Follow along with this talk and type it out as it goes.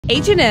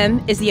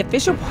H&M is the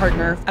official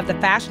partner of the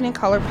Fashion and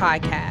Color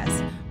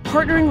podcast,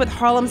 partnering with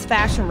Harlem's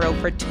Fashion Row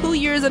for 2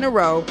 years in a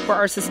row for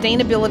our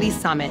Sustainability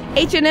Summit.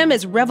 H&M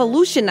is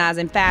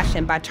revolutionizing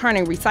fashion by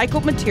turning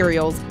recycled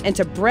materials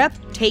into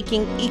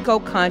breathtaking,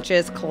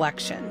 eco-conscious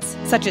collections,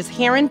 such as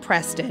Heron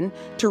Preston,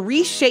 to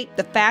reshape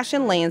the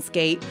fashion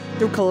landscape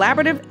through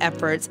collaborative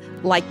efforts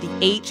like the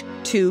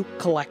H2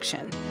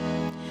 collection.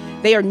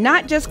 They are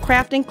not just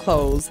crafting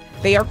clothes,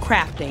 they are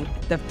crafting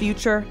the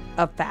future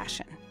of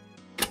fashion.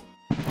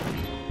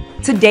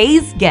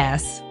 Today's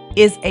guest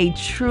is a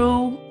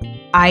true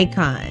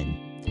icon.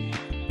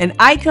 An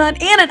icon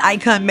and an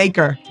icon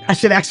maker, I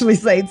should actually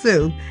say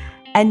too.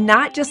 And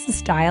not just a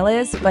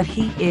stylist, but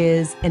he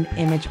is an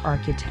image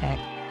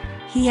architect.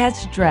 He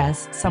has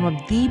dressed some of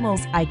the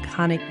most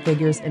iconic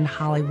figures in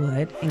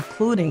Hollywood,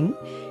 including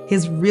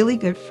his really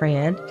good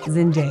friend,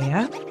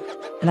 Zendaya.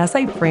 And I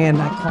say friend,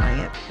 not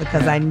client,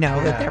 because I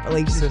know that their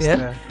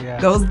relationship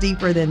goes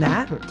deeper than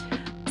that.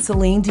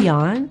 Celine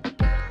Dion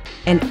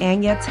and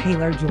Anya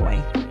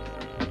Taylor-Joy.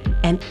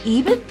 And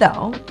even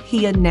though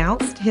he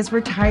announced his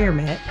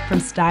retirement from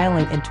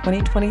styling in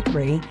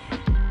 2023,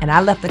 and I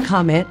left a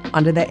comment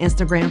under that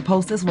Instagram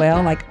post as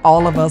well, like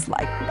all of us,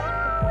 like,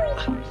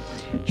 no.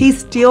 He's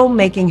still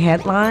making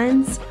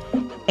headlines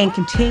and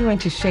continuing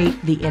to shape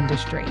the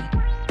industry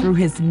through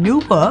his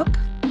new book,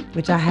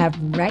 which I have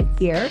right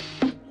here,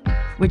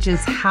 which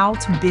is How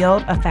to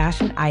Build a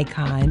Fashion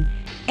Icon,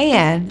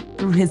 and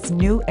through his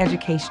new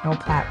educational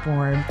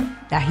platform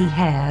that he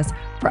has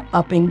for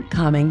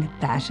up-and-coming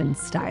fashion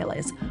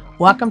stylists.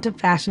 Welcome to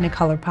Fashion and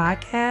Color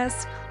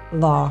Podcast,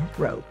 Law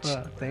Roach.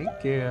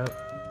 Thank you.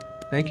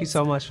 Thank you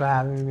so much for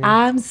having me.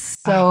 I'm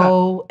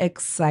so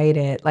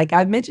excited. Like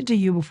I mentioned to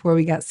you before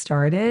we got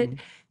started,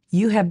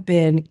 you have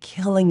been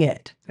killing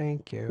it.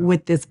 Thank you.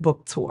 With this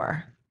book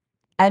tour.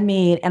 I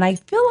mean, and I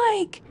feel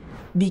like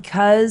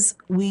because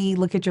we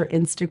look at your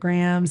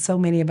Instagram, so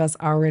many of us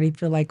already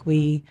feel like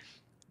we're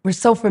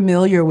so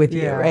familiar with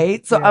you,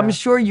 right? So I'm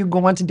sure you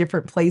go into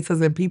different places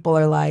and people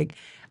are like,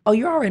 oh,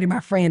 you're already my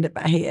friend in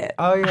my head.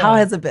 Oh, yeah. How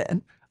has it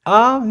been?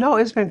 No,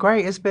 it's been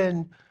great. It's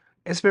been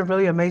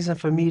really amazing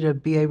for me to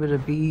be able to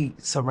be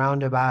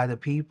surrounded by the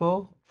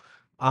people.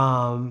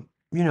 You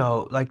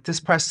know, like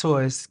this press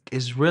tour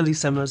is really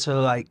similar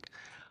to like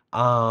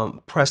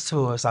press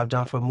tours I've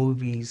done for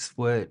movies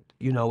with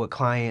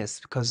clients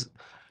because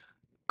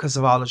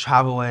of all the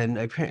travel and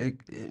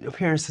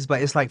appearances.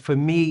 But it's like for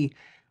me,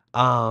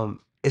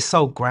 it's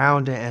so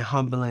grounding and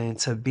humbling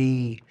to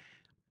be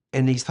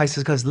in these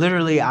places because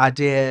literally I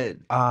did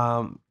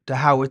the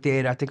Howard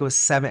Theater. I think it was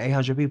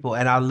 700-800 people,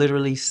 and I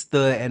literally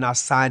stood and I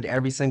signed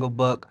every single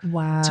book.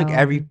 Wow. Took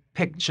every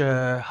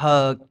picture,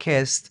 hug,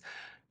 kissed.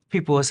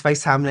 People was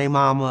FaceTiming their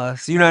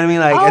mamas. You know what I mean?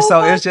 Like, and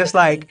so it's just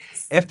like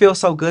it feels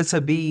so good to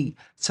be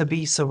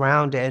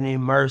surrounded and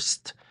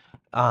immersed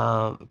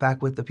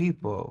back with the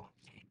people.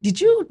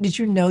 Did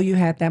you know you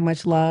had that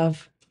much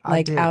love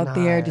out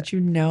there? Did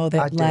you know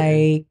that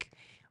like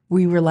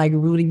we were like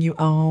rooting you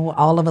on?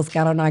 All of us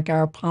got on like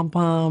our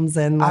pom-poms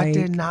and like I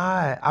did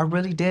not. I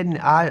really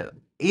didn't.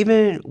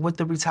 Even with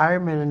the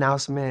retirement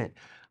announcement,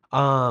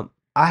 I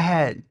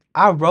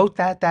wrote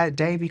that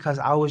day because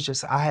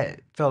I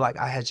felt like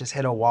I had just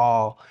hit a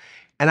wall.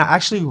 And I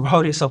actually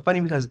wrote it so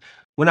funny because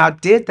when I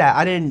did that,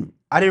 I didn't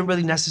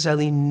really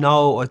necessarily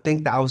know or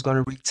think that I was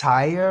gonna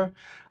retire.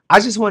 I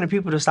just wanted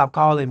people to stop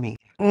calling me.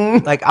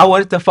 Like I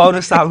wanted the phone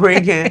to stop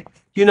ringing,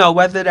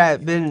 whether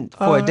that been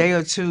for a day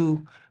or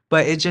two,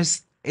 but it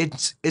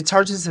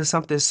turned into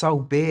something so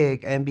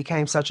big and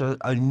became such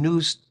a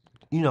news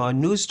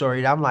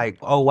story that I'm like,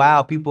 oh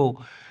wow,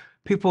 people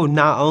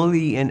not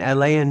only in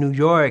LA and New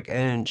York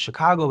and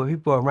Chicago, but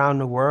people around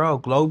the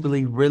world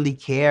globally really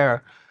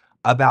care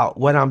about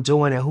what I'm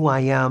doing and who I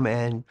am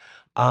and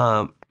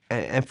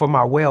for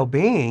my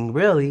well-being,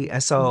 really.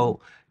 And so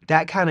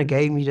that kind of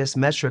gave me this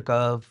metric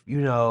of,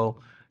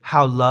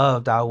 how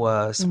loved I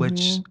was,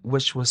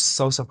 which was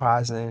so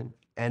surprising.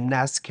 And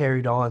that's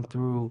carried on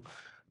through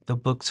the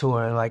book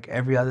tour and like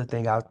every other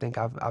thing I think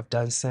I've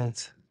done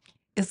since.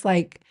 It's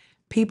like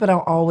people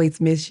don't always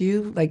miss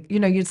you. Like,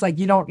 you're just like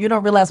you don't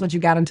realize what you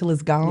got until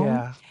it's gone.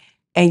 Yeah.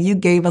 And you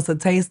gave us a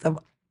taste of,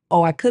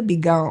 oh, I could be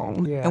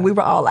gone. Yeah. And we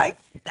were all like,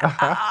 no.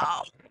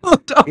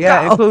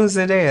 Yeah, including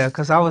Zendaya,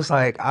 because I was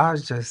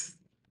just,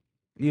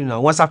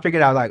 once I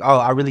figured out like, oh,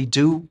 I really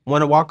do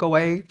want to walk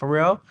away for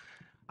real.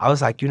 I was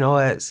like, you know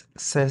what,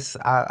 sis,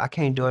 I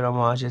can't do it no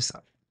more.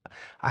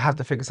 I have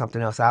to figure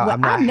something else out. Well,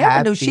 I'm not I never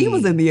happy. knew she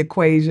was in the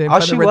equation. Oh,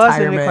 for she the was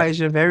retirement. in the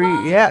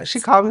equation. She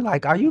called me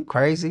like, are you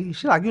crazy?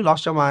 She like, you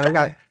lost your mind.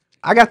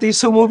 I got these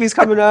 2 movies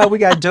coming up. We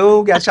got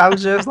Doom, got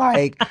Challengers.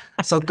 Like,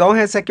 so go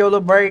ahead and take your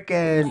little break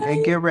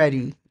and get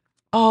ready.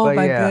 Oh, but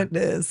my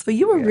goodness. So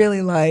you were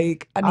really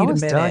like, I need a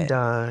minute. I was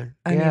done.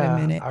 I need a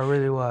minute. I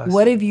really was.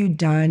 What have you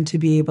done to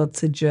be able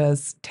to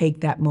just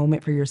take that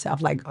moment for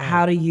yourself? Like,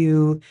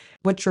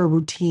 what's your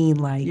routine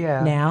like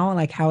now?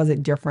 Like, how is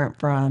it different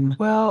from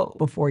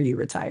before you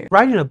retired?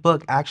 Writing a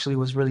book actually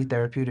was really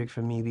therapeutic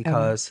for me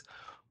because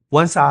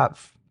once I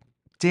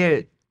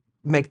did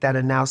make that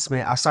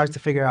announcement, I started to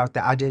figure out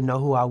that I didn't know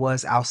who I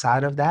was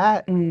outside of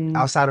that,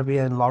 outside of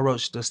being Law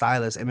Roach, the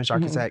stylist, image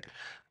architect,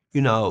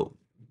 you know,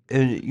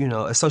 and, you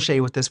know,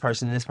 associated with this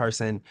person and this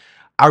person.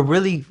 I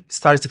really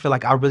started to feel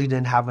like I really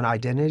didn't have an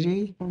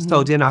identity.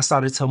 So then I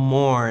started to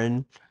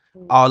mourn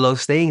all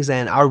those things,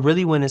 and I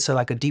really went into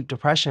like a deep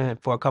depression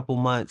for a couple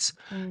months,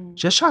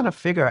 just trying to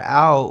figure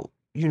out,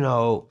 you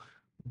know,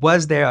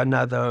 was there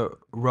another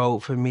road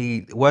for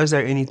me? Was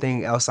there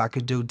anything else I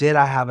could do? Did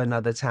I have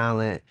another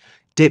talent?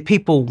 Did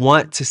people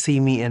want to see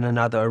me in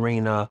another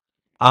arena?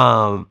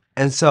 And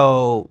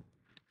so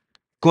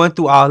going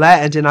through all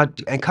that, and then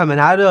and coming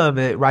out of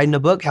it, writing the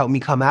book helped me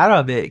come out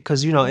of it,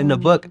 because you know, in the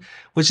book,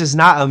 which is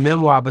not a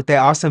memoir, but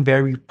there are some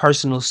very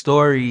personal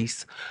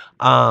stories,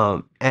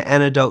 and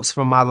anecdotes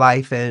from my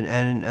life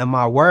and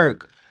my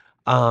work.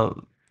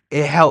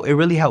 It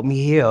really helped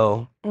me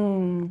heal.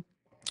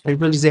 It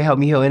really did help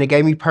me heal, and it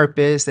gave me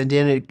purpose, and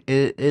then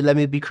it let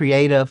me be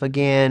creative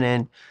again,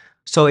 and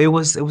so it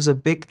was a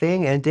big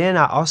thing. And then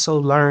I also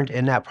learned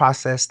in that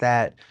process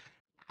that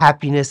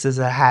happiness is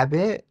a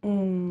habit,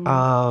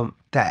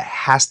 that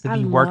has to I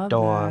be worked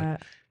love on.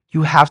 that.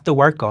 You have to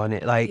work on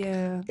it. Like,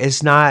 Yeah.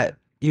 it's not,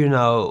 you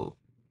know,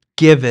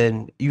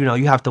 given. You know,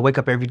 you have to wake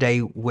up every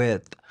day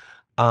with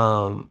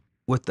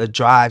the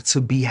drive to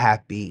be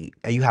happy,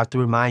 and you have to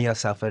remind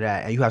yourself of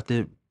that, and you have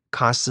to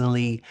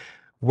constantly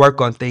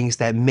work on things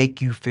that make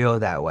you feel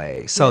that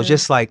way. So Yeah.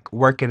 just like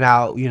working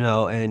out, you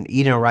know, and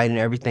eating right and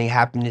everything,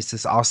 happiness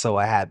is also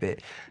a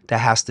habit that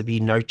has to be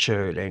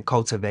nurtured and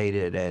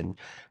cultivated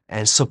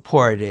and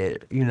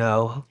supported, you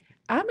know.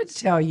 I'm going to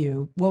tell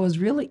you what was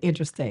really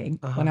interesting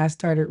when I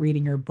started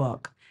reading your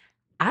book.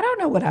 I don't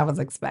know what I was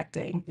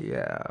expecting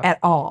Yeah. at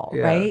all,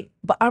 Yeah. right?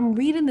 But I'm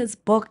reading this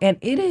book and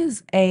it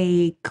is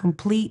a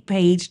complete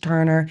page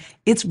turner.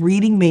 It's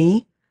reading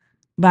me,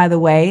 by the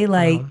way.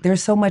 Like,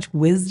 there's so much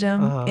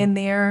wisdom in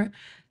there.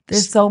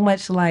 There's so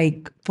much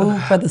like food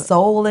for the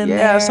soul in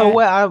Yeah, so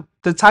there.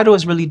 the title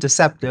is really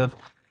deceptive,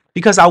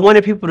 because I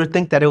wanted people to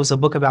think that it was a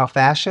book about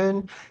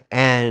fashion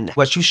and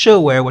what you should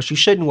wear, what you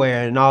shouldn't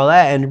wear, and all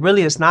that. And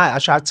really, it's not. I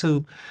tried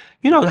to,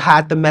 you know,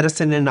 hide the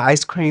medicine in the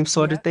ice cream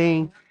sort of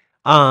thing,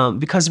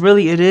 because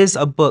really, it is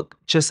a book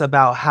just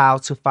about how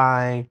to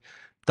find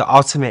the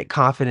ultimate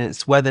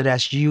confidence, whether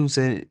that's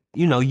using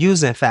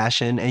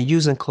fashion and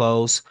using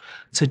clothes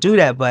to do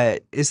that.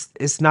 But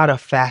it's not a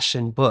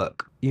fashion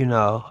book, you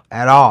know,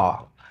 at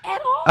all.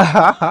 At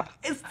all.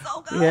 It's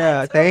so good.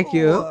 Yeah, thank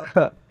you.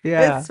 Too.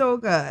 Yeah. It's so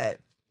good.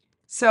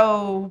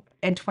 So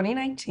in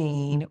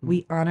 2019,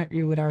 we honored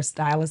you with our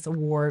Stylist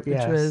Award, which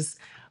Yes. was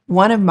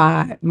one of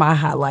my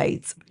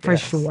highlights for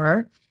Yes.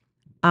 sure.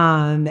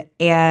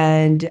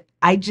 And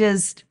I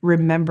just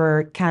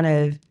remember kind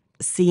of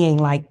seeing,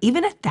 like,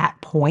 even at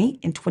that point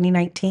in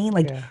 2019,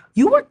 like, Yeah.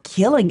 you were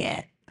killing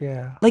it.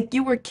 Yeah. Like,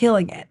 you were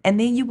killing it. And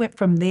then you went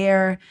from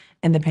there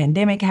and the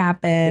pandemic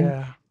happened.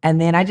 Yeah. And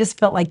then I just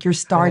felt like your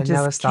star I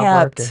never just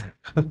stopped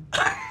kept working.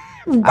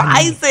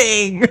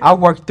 rising. I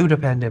worked through the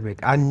pandemic.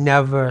 I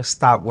never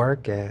stopped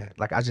working.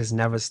 Like, I just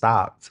never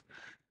stopped,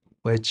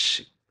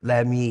 which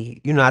led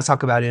me, you know, I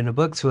talk about it in the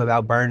book too,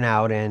 about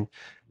burnout and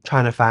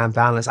trying to find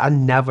balance. I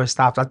never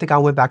stopped. I think I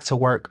went back to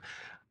work.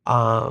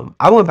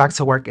 I went back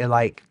to work at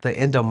like the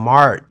end of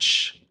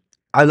March.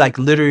 I like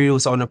literally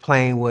was on a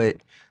plane with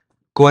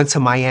going to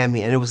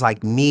Miami, and it was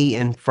like me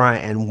in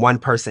front and one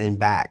person in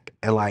back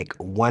and like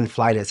one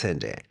flight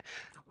attendant.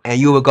 And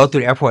you would go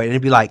through the airport and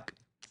it'd be like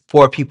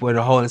 4 people in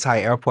the whole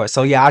entire airport.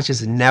 So yeah,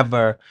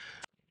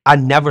 I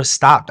never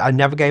stopped. I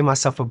never gave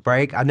myself a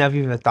break. I never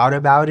even thought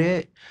about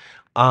it.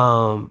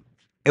 Um,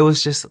 it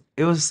was,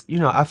 you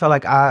know, I felt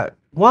like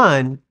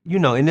you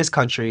know, in this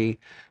country,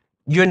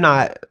 you're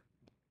not,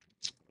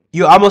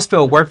 you almost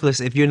feel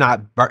worthless if you're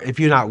not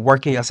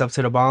working yourself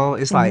to the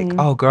bone. It's like,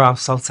 oh girl, I'm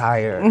so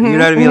tired. You know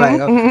what I mean?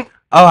 Like,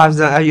 oh,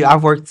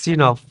 I've worked, you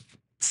know,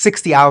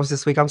 60 hours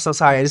this week. I'm so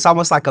tired. It's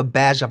almost like a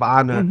badge of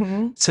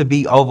honor to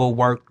be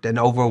overworked and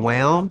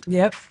overwhelmed.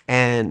 Yep.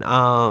 And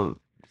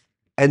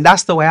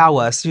that's the way I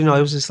was. You know,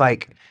 it was just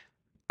like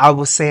I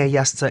was saying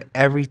yes to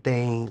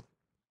everything.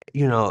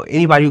 You know,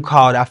 anybody who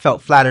called, I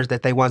felt flattered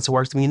that they wanted to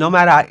work with me. No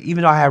matter,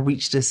 even though I had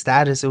reached this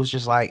status, it was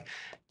just like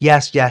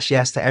yes, yes,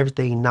 yes to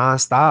everything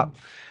nonstop.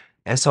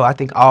 And so I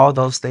think all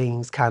those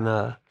things kind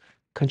of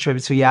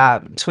contribute to,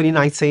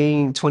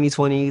 2019,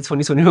 2020,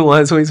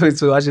 2021,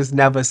 2022. I just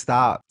never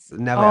stopped.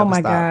 Never Oh ever my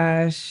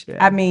stopped. gosh. Yeah.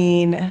 I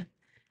mean,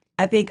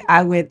 I think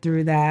I went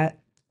through that.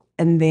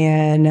 And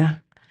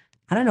then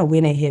I don't know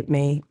when it hit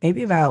me.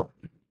 Maybe about,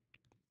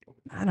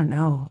 I don't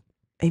know,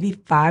 maybe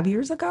 5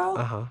 years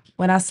ago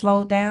when I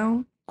slowed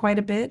down quite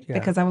a bit Yeah.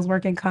 because I was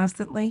working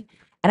constantly.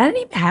 And I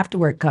didn't even have to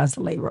work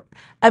constantly.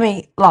 I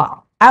mean,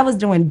 Law, I was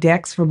doing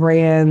decks for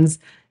brands.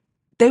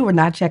 They were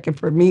not checking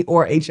for me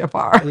or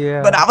HFR,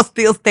 Yeah. but I was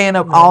still staying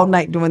up all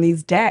night doing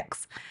these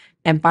decks.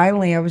 And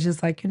finally, I was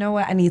just like, you know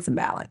what? I need some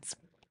balance.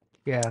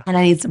 Yeah. And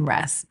I need some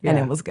rest. And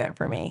Yeah. it was good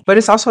for me. But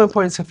it's also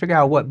important to figure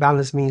out what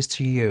balance means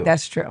to you.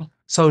 That's true.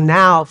 So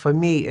now for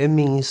me, it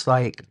means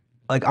like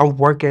I'm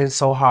working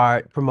so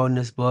hard promoting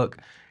this book,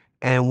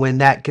 And when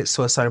that gets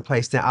to a certain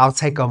place, then I'll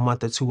take a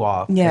month or two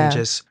off and Yeah.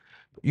 just,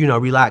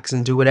 relax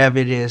and do whatever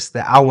it is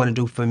that I want to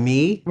do for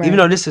me. Even Right.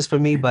 though this is for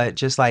me, but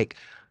just like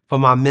for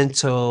my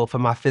mental, for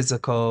my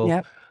physical.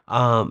 Yep.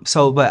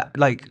 But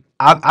like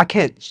I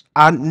can't,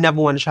 I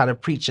never want to try to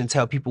preach and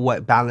tell people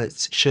what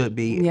balance should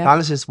be. Yep.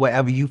 Balance is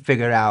whatever you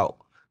figure out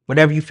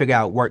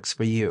works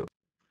for you.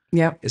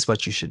 Yep. Is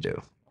what you should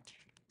do.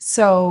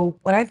 So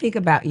when I think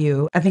about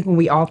you, I think when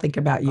we all think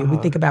about you, we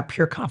think about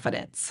pure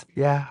confidence.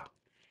 Yeah.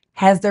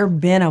 Has there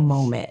been a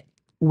moment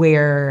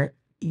where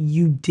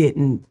you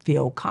didn't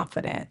feel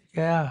confident?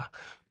 Yeah.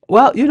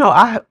 Well,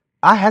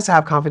 I had to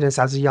have confidence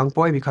as a young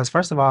boy because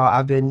first of all,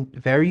 I've been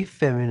very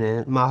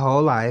feminine my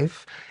whole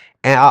life.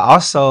 And I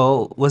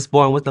also was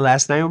born with the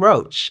last name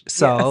Roach.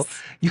 So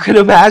Yes. you can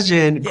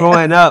imagine Yes.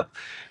 growing up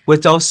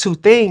with those two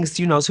things,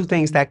 two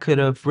things that could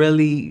have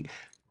really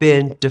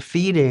been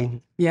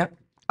defeating Yep.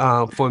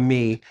 for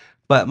me.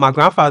 But my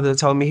grandfather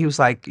told me, he was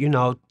like,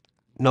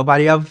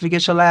 nobody ever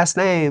forgets your last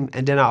name.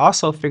 And then I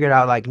also figured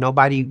out like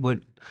nobody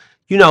would,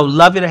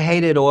 love it or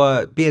hate it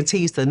or being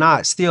teased or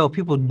not, still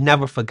people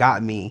never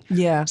forgot me.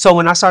 Yeah. So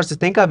when I started to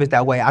think of it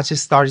that way, I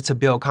just started to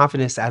build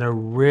confidence at a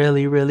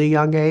really, really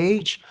young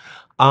age.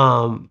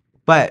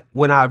 But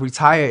when I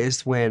retired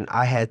is when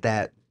I had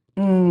that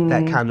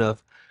kind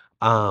of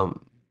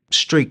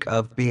streak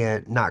of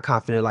being not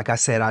confident. Like I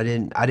said, I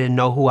didn't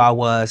know who I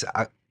was.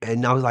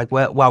 And I was like,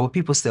 well, why would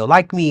people still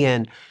like me?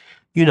 And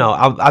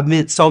I've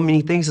meant so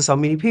many things to so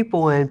many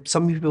people, and so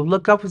many people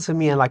look up to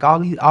me, and like all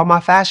my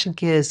fashion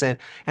kids, and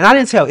I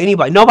didn't tell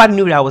anybody. Nobody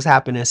knew that was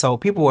happening. So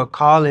people were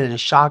calling and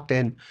shocked,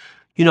 and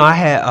I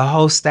had a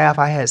whole staff.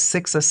 I had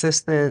 6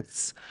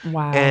 assistants.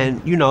 Wow.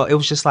 And it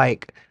was just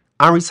like,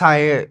 I'm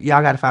retired.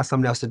 Y'all got to find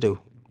something else to do.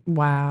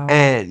 Wow.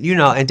 And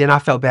and then I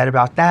felt bad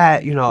about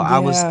that. I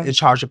was Yeah. in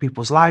charge of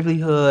people's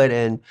livelihood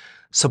and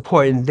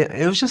supporting them.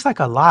 It was just like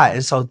a lot.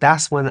 And so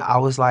that's when I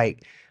was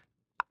like,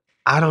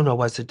 I don't know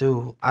what to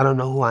do. I don't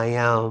know who I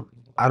am.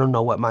 I don't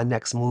know what my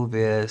next move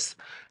is.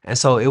 And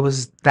so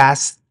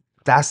that's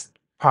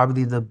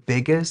probably the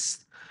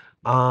biggest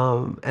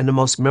and the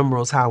most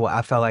memorable time where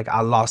I felt like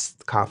I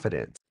lost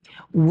confidence.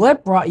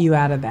 What brought you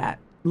out of that?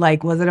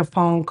 Like, was it a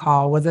phone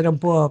call? Was it a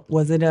book?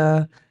 Was it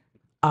a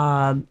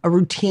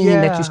routine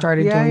that you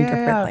started doing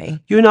differently?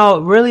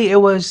 Really,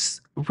 it was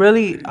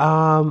really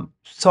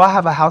so I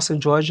have a house in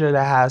Georgia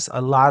that has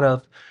a lot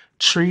of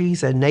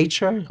trees and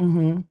nature.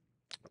 Mm-hmm.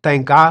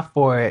 Thank God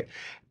for it.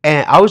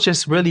 And I would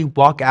just really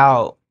walk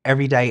out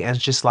every day and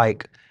just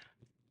like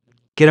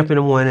get up in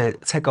the morning,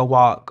 take a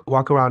walk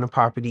around the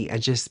property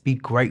and just be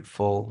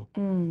grateful.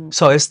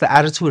 So it's the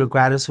attitude of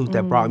gratitude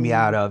that brought me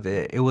out of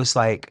it. It was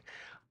like,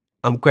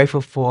 I'm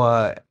grateful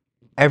for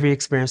every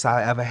experience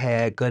I ever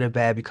had, good or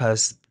bad,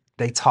 because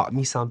they taught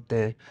me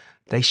something.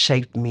 They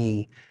shaped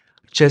me.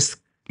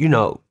 Just,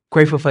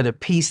 grateful for the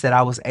peace that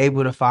I was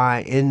able to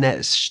find in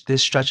this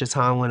stretch of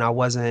time when I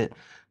wasn't,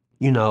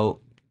 you know,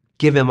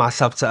 giving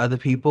myself to other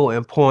people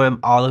and pouring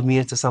all of me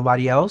into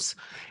somebody else.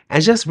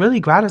 And just really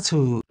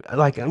gratitude.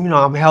 Like,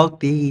 I'm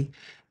healthy.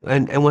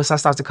 And once I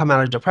started to come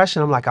out of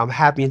depression, I'm like, I'm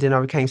happy. And then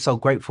I became so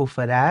grateful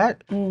for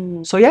that.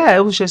 So yeah,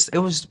 it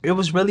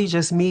was really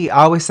just me.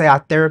 I always say I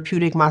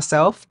therapeutic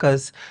myself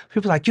because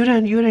people are like, you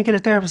didn't get a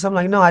therapist. I'm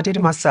like, no, I did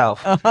it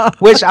myself,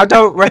 which I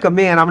don't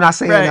recommend. I'm not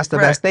saying that's the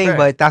best thing,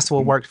 but that's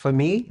what worked for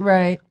me.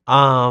 Right.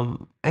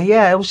 And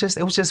yeah, it was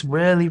just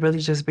really, really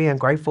just being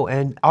grateful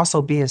and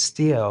also being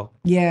still.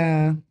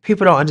 Yeah.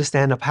 People don't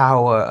understand the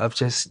power of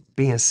just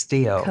being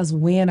still. Because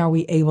when are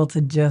we able to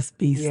just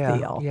be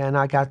still? Yeah, and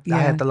I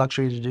had the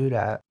luxury to do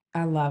that.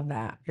 I love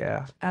that.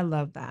 Yeah. I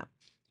love that.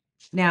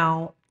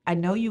 Now, I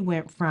know you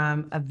went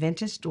from a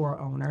vintage store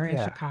owner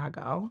in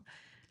Chicago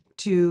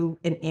to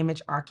an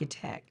image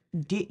architect.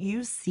 Did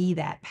you see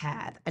that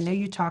path? I know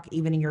you talk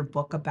even in your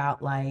book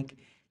about like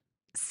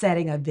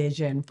setting a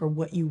vision for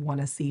what you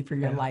want to see for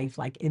your life,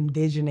 like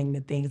envisioning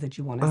the things that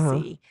you want to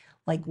see.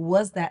 Like,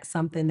 was that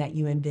something that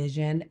you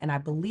envisioned? And I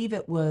believe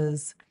it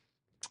was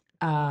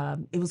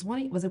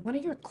was it one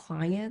of your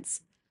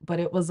clients? But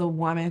it was a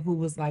woman who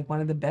was like one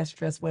of the best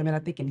dressed women, I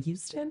think, in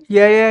Houston.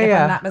 Yeah. If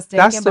I'm not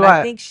mistaken, but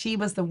I think she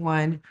was the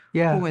one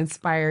who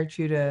inspired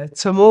you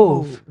to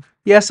move.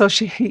 Yeah, so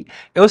it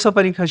was so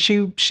funny because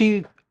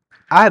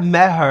I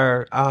met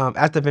her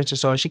at the venture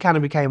store. She kind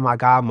of became my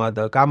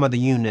godmother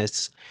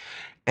Eunice.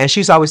 And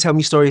she used to always tell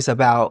me stories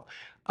about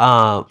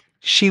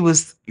she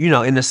was,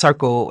 in the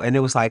circle and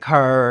it was like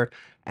her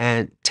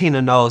and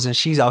Tina Knowles. And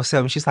she's always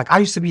telling me, she's like, I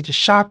used to be the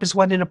sharpest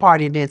one in the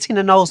party. And then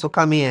Tina Knowles would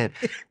come in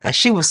and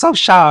she was so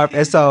sharp.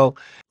 And so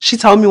she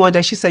told me one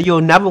day, she said,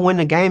 you'll never win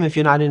the game if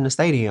you're not in the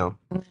stadium.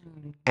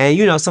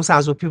 And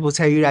sometimes when people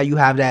tell you that, you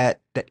have that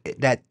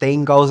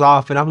thing goes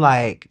off. And I'm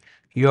like,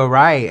 you're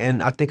right.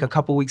 And I think a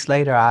couple weeks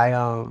later,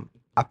 I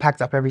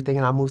packed up everything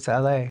and I moved to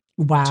LA.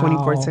 Wow.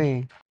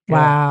 2014.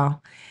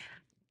 Wow.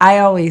 I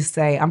always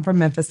say I'm from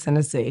Memphis,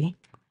 Tennessee.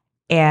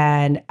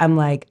 And I'm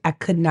like, I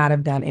could not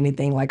have done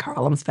anything like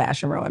Harlem's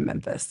Fashion Row in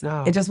Memphis.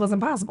 No. It just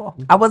wasn't possible.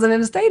 I wasn't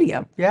in the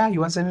stadium. Yeah, you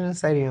wasn't in the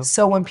stadium.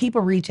 So when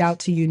people reach out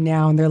to you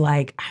now and they're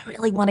like, I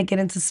really want to get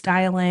into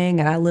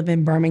styling and I live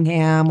in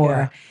Birmingham, Yeah.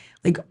 or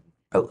like,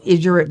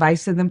 is your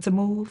advice to them to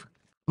move?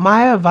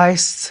 My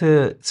advice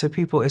to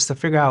people is to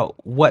figure out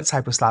what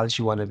type of stylist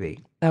you want to be,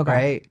 Okay.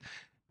 right?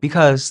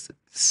 Because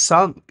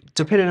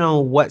depending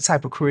on what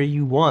type of career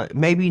you want,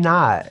 maybe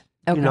not.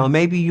 You know, Okay.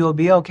 maybe you'll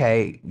be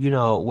okay, you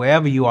know,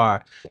 wherever you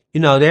are.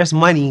 You know, there's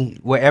money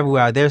wherever we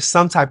are. There's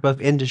some type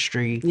of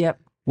industry Yep.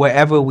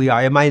 wherever we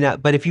are. It might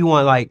not, but if you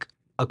want like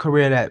a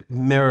career that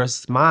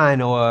mirrors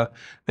mine, or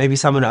maybe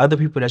some of the other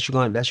people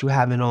that you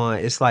having on,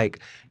 it's like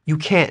you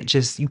can't.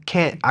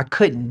 I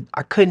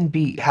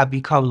couldn't have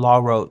become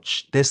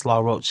this Law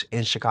Roach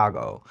in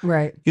Chicago.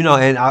 Right. You know,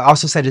 and I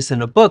also said this in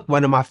the book.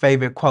 One of my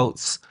favorite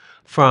quotes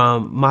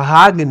from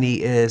Mahogany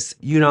is,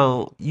 you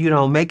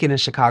don't make it in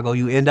Chicago,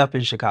 you end up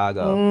in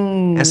Chicago.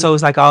 And so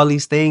it's like all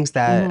these things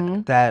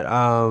that that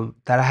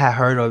I had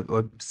heard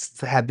or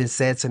had been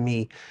said to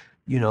me,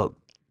 you know,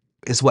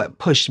 is what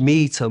pushed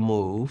me to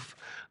move.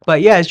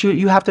 But yeah,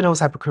 you have to know what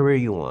type of career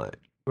you want,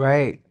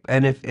 right?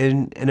 And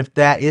if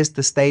that is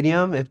the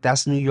stadium, if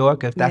that's New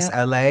York, if that's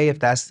Yep. LA, if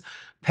that's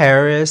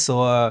Paris,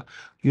 or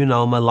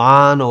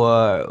Milan,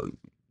 or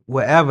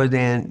wherever,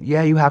 then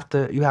yeah, you have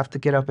to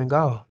get up and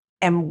go.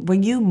 And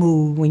when you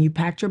moved, when you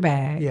packed your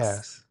bags,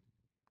 Yes.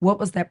 what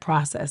was that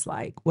process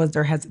like? Was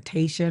there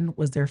hesitation?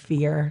 Was there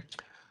fear?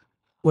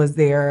 Was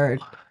there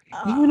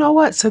You know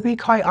what? To be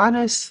quite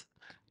honest,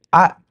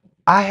 I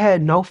I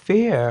had no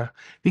fear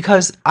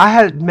because I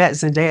had met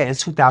Zendaya in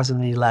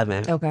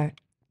 2011 okay.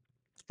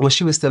 when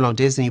she was still on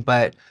Disney,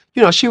 but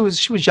she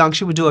was young.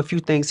 She would do a few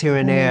things here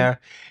and Mhm. there,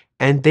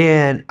 and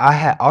then I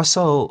had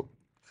also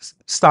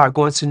started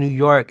going to New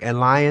York and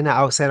lying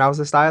out saying I was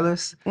a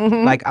stylist.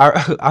 Mhm. Like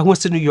I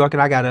went to New York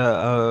and I got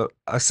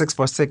a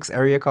 646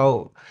 area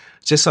code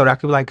just so that I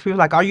could be like, people were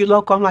like, are you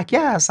local? I'm like,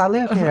 yes, I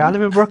live here. I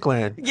live in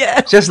Brooklyn.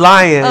 Yeah. Just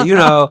lying, you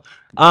know.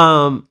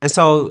 And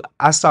so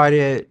I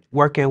started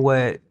working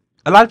with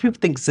a lot of people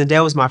think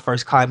Zendaya was my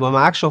first client, but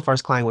my actual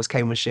first client was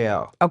K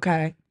Michelle,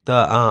 Okay.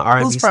 the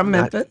R&B. Who's from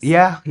Memphis?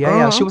 Yeah. She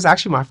Uh-huh. was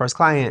actually my first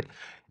client,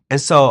 and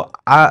so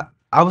I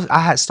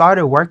had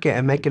started working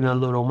and making a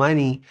little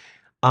money,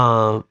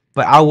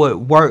 but I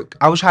would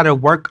try to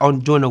work on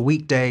during the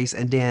weekdays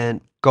and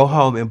then go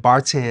home and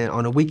bartend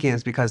on the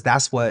weekends because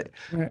that's what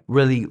Right.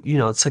 really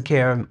took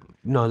care of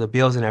the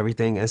bills and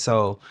everything. And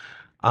so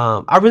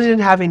I really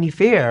didn't have any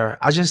fear.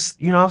 I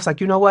just I was like,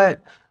 you know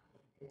what,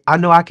 I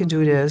know I can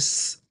do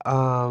this.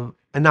 And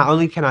not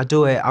only can I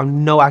do it, I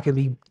know I can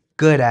be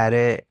good at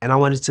it, and I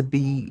wanted to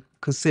be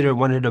considered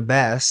one of the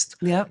best.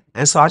 Yep.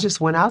 And so I just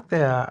went out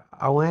there.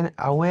 I went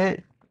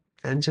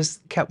and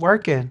just kept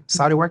working.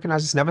 Started working. I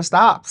just never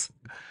stopped.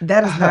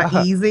 That is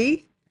not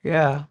easy.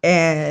 Yeah.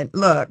 And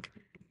look,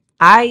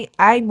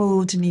 I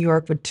moved to New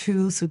York with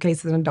 2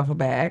 suitcases and a duffel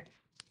bag.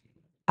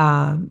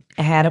 I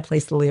had a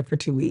place to live for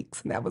 2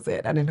 weeks, and that was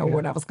it. I didn't know Yeah.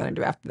 what I was going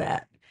to do after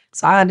that.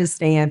 So I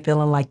understand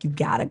feeling like you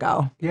gotta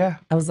go. Yeah.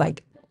 I was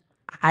like,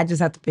 I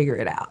just have to figure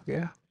it out.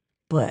 Yeah.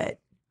 But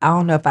I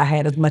don't know if I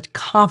had as much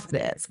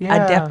confidence. I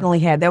Yeah. definitely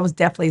had. There was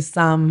definitely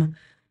some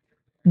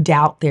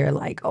doubt there,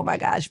 like, oh my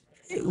gosh,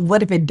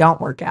 what if it don't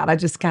work out? I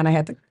just kind of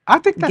had to I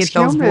think that's get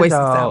those human voices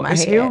out though. of my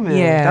It's head. human.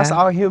 That's Yeah.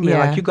 all human.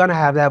 Like Yeah. you're gonna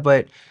have that,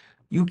 but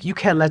you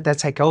can't let that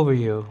take over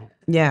you.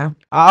 Yeah.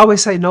 I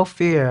always say no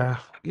fear.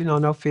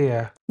 No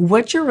fear.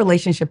 What's your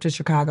relationship to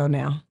Chicago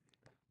now?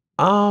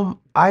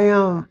 I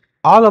am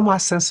all of my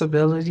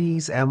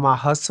sensibilities and my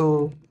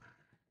hustle,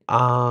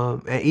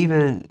 and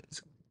even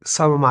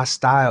some of my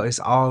style is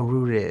all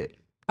rooted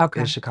in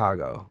Okay.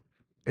 Chicago.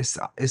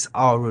 It's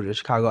all rooted in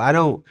Chicago. I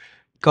don't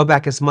go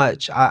back as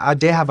much. I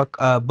did have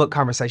a book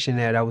conversation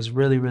there that was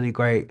really, really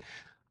great.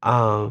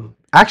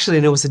 Actually,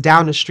 and it was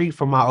down the street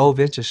from my old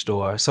vintage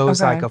store, so it's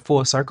like Okay. a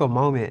full circle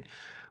moment.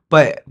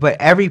 But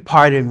every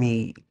part of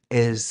me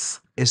is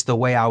the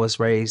way I was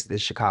raised in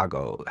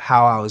Chicago,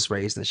 how I was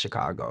raised in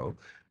Chicago.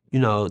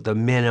 The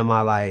men in my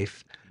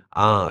life,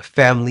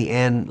 family,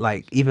 and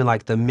like even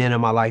like the men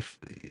in my life,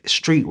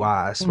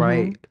 streetwise,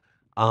 right?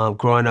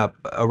 Growing up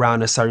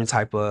around a certain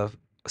type of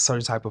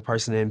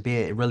person and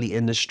being really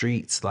in the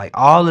streets, like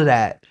all of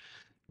that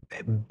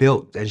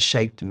built and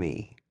shaped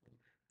me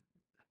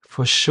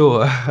for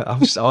sure.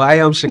 I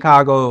am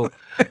Chicago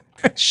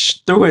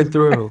through and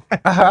through.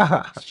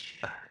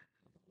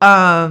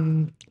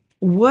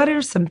 What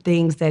are some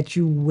things that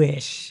you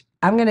wish?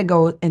 I'm gonna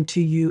go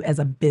into you as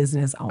a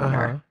business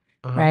owner,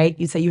 right?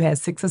 You say you had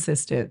 6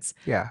 assistants.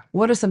 Yeah.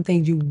 What are some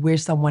things you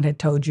wish someone had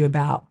told you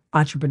about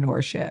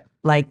entrepreneurship?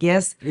 Like,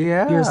 yes, you're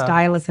a Yeah.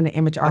 stylist and an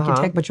image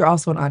architect, but you're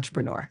also an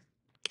entrepreneur.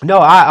 No,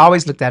 I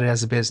always looked at it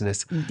as a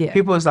business. Yeah.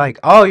 People was like,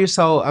 "Oh, it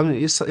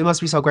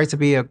must be so great to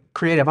be a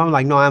creative." I'm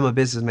like, "No, I'm a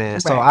businessman."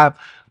 So Right.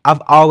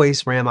 I've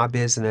always ran my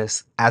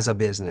business as a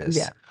business.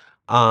 Yeah.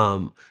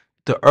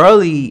 The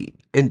early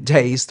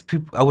days,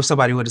 I wish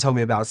somebody would have told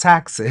me about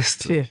taxes.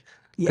 Yeah.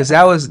 Because Yes.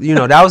 that was,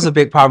 that was a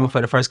big problem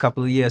for the first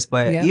couple of years.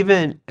 But Yep.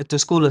 even at the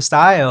School of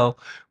Style,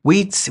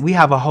 we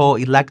have a whole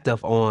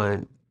elective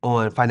on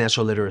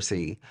financial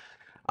literacy,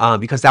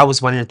 because that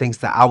was one of the things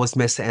that I was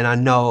missing. And I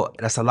know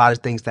that's a lot of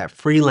things that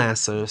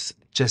freelancers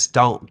just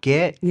don't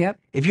get. Yep.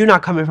 If you're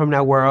not coming from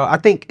that world, I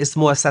think it's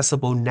more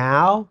accessible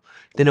now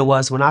than it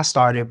was when I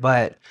started.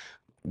 But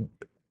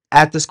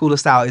at the School of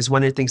Style is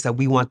one of the things that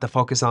we want to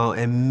focus on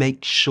and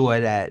make sure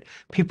that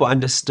people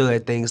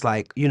understood things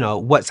like,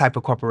 what type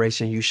of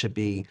corporation you should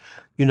be,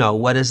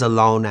 what is a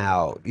loan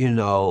out,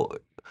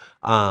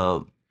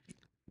 um,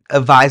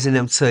 advising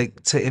them to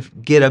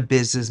get a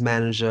business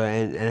manager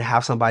and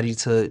have somebody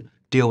to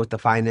deal with the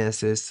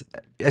finances,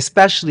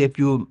 especially if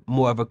you're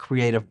more of a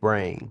creative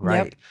brain,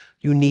 right? Yep.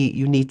 You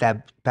need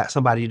that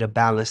somebody to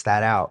balance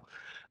that out.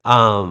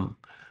 Um,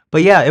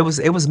 but yeah, it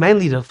was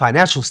mainly the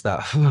financial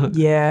stuff that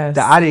Yes.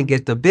 I didn't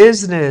get. The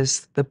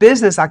business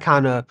I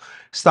kind of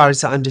started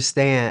to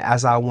understand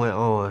as I went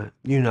on,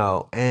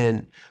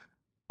 and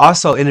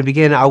also in the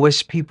beginning, I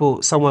wish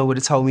someone would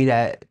have told me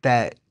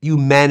that you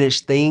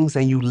manage things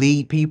and you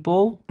lead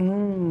people.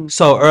 Mm.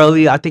 So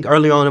I think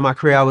early on in my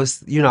career, I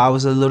was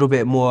a little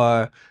bit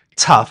more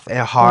tough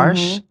and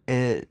harsh,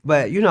 Mm-hmm.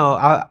 but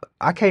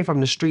I came from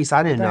the streets.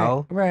 I didn't Right.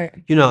 know, Right.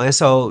 and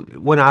so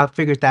when I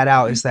figured that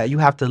out, is that you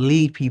have to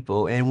lead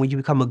people, and when you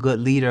become a good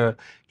leader,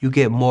 you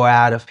get more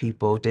out of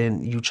people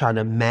than you trying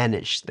to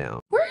manage them.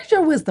 Where's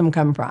your wisdom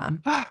come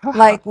from?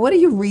 Like, what are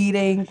you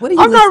reading? What are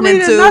you I'm not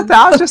listening reading to?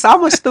 nothing.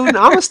 I'm a student.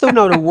 I'm a student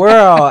of the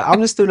world.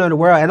 I'm a student of the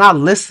world, and I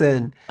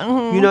listen. You know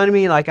Mm-hmm. what I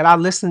mean? Like, and I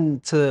listen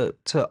to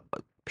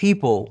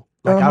people.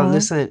 Like, I Mm-hmm.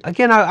 listen.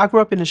 Again, I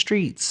grew up in the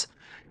streets,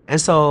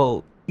 and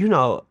so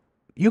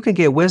you can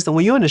get wisdom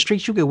when you're in the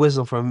streets. You get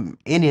wisdom from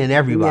any and Yep.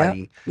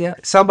 everybody.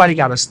 Yep. Somebody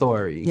got a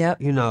story. Yep.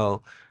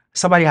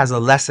 Somebody has a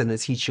lesson to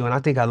teach you, and I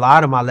think a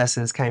lot of my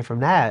lessons came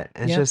from that.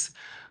 And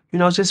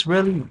Yep. just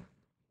really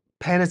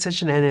paying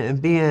attention and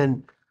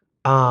being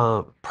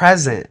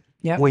present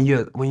Yep. when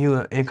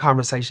you're in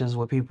conversations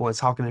with people and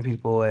talking to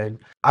people. And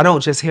I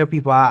don't just hear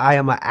people. I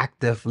am an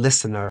active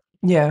listener.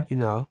 Yeah. You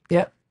know.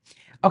 Yep.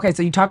 Okay,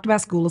 so you talked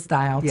about School of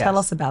Style. Tell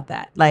us Yes. about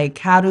that. Like,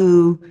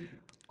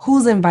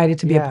 who's invited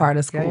to be a Yeah. part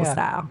of Yeah. School of Yeah.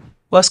 Style?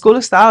 Well, School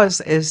of Style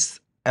is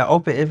an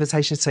open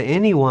invitation to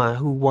anyone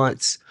who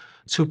wants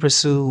to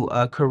pursue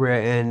a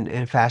career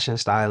in fashion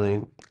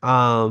styling.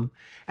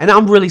 And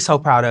I'm really so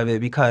proud of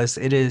it because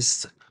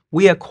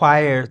we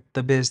acquired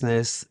the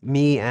business,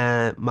 me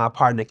and my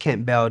partner,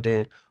 Kent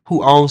Belden,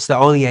 who owns the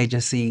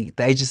agency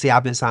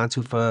I've been signed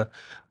to for,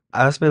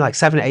 it's been like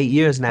 7 to 8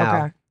 years now.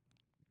 Okay.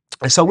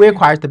 And so we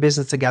acquired the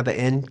business together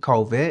in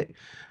COVID.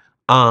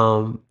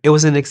 It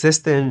was an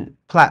existing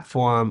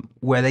platform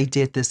where they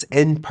did this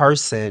in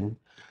person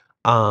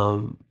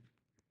um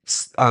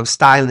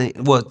styling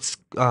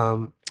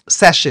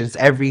sessions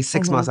every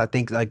 6 months, Mm-hmm. I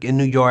think, like in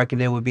New York,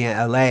 and then would be in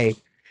LA.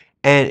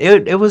 And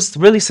it was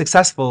really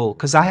successful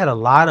because I had a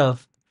lot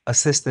of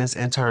assistants,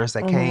 interns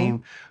that Mm-hmm.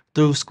 came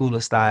through School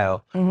of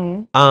Style.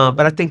 Mm-hmm.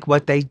 But I think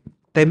what they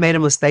made a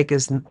mistake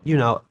is,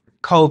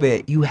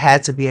 COVID, you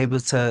had to be able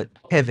to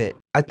pivot.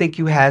 I think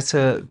you had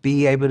to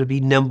be able to be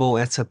nimble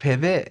and to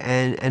pivot,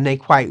 and they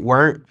quite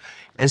weren't.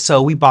 And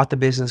so we bought the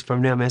business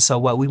from them. And so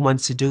what we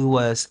wanted to do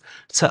was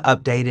to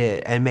update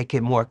it and make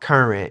it more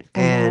current.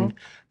 Mm-hmm. And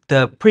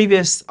the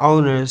previous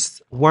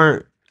owners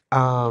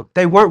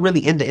they weren't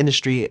really in the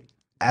industry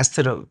as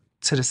to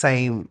the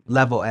same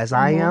level as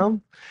I Mm-hmm.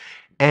 am.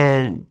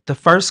 And the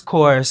first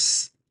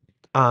course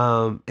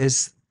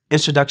is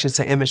introduction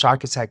to image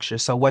architecture.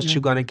 So what Yeah.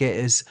 you're gonna get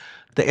is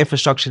the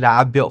infrastructure that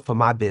I built for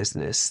my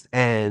business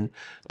and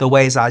the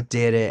ways I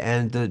did it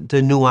and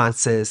the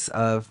nuances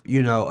of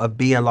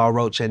being Law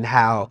Roach and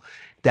how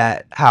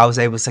I was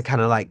able to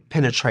kind of like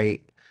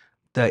penetrate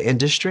the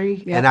industry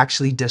and Yep.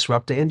 actually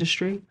disrupt the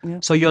industry.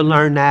 Yep. So you'll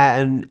learn that,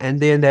 and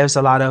then there's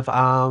a lot of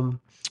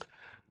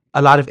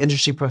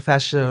industry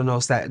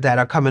professionals that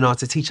are coming on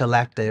to teach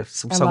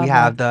electives. I So we love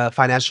have that. the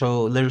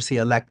financial literacy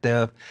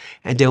elective,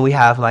 and then we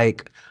have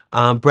like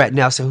Brett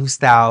Nelson, who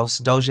styles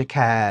Doja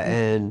Cat, Yep.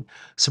 and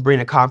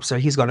Sabrina Compser.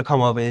 He's going to come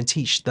over and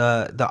teach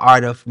the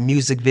art of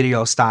music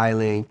video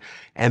styling.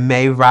 And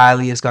May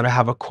Riley is going to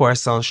have a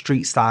course on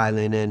street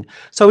styling. And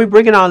so we're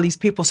bringing all these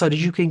people so that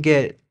you can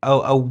get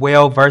a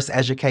well-versed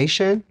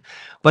education.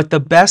 But the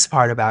best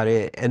part about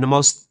it, and the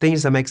most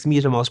things that makes me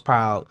the most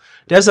proud,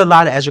 there's a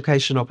lot of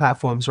educational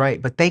platforms,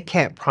 right? But they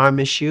can't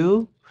promise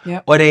you,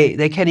 Yep. or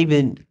they can't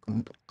even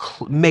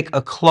make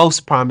a close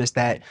promise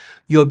that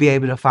you'll be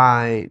able to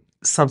find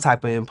some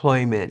type of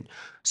employment.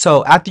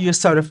 So after you're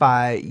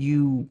certified,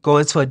 you go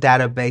into a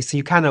database and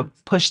you kind of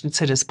push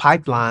into this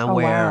pipeline Oh,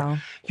 where,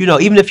 wow.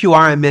 even if you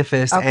are in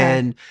Memphis Okay.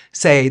 and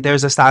say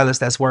there's a stylist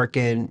that's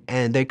working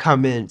and they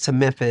come into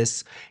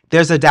Memphis,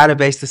 there's a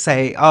database to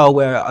say, oh,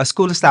 where a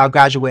School of Style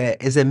graduate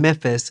is in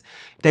Memphis,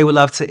 they would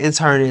love to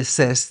intern and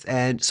assist.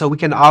 And so we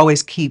can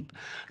always keep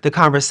the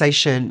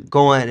conversation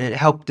going and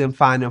help them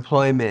find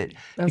employment.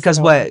 That's Because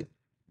dope.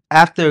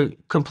 after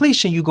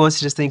completion, you go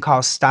into this thing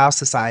called Style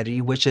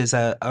Society, which is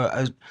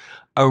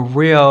a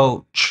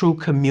real true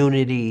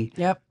community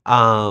Yep.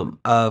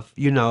 of,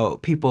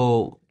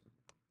 people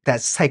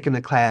that's taking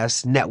the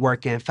class,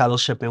 networking,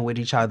 fellowshipping with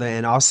each other,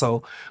 and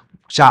also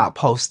job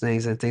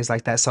postings and things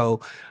like that.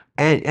 So,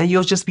 and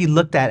you'll just be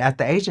looked at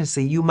the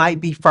agency. You might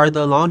be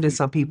further along than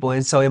some people,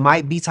 and so it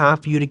might be time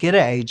for you to get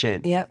an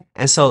agent. Yep.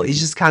 And so it's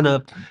just kind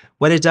of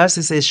what it does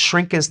is it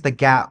shrinks the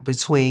gap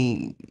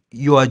between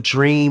your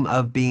dream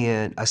of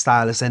being a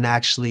stylist and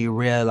actually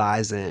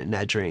realizing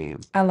that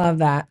dream. I love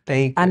that.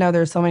 Thank I you. know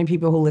there's so many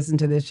people who listen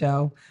to this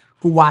show,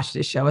 who watch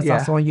this show. It's Yeah.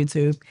 also on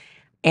YouTube.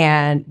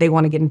 And they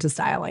want to get into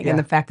styling. And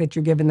Yeah. the fact that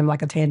you're giving them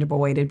like a tangible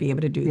way to be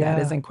able to do that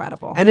is Yeah.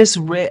 incredible. And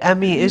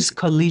it's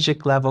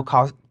collegiate level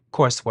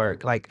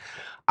coursework. Like,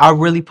 I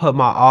really put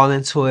my all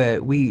into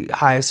it. We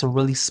hired some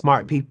really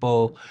smart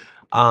people.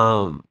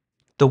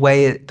 The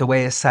way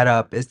it's set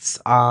up, it's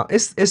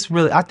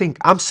really, I think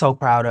I'm so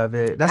proud of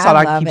it. That's all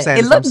I love keep it. saying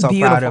It is I'm looks so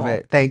proud of beautiful.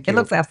 it. Thank It you.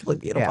 looks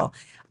absolutely beautiful.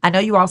 I know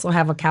you also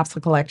have a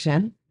capsule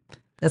collection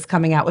that's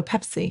coming out with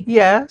Pepsi.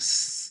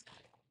 Yes.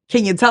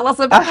 Can you tell us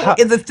about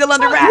it? Is it still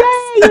under So, wraps?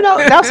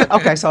 yeah, that's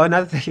okay. So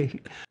another thing,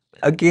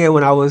 again,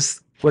 when I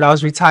was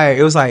retired,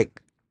 it was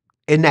like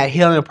in that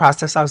healing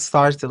process, I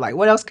started to like,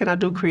 what else can I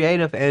do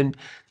creative? And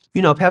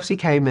Pepsi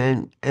came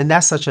in, and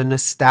that's such a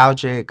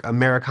nostalgic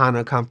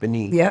Americana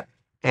company. Yep.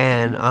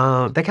 And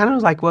they kind of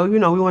was like, well, we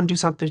want to do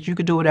something. You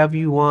could do whatever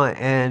you want.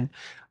 And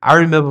I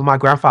remember my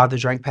grandfather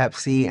drank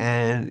Pepsi,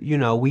 and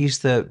we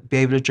used to be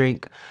able to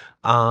drink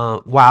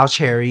wild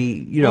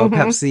cherry,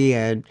 Pepsi,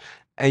 and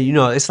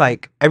it's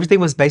like everything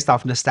was based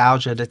off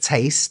nostalgia, the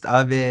taste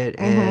of it,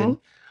 and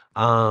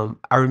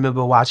I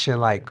remember watching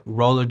like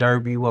roller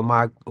derby with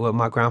my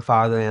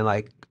grandfather, and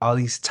like all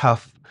these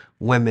tough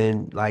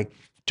women like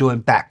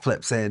doing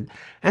backflips, and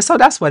so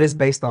that's what it's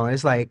based on.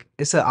 It's like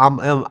it's a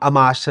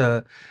homage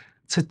to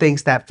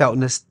things that felt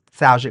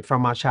nostalgic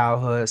from my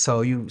childhood. So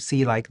you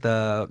see like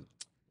the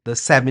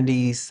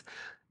 70s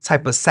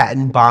type of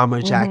satin bomber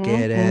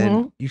jacket,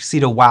 and you see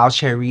the wild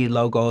cherry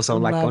logos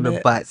on Love the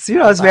it. butts.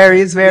 It's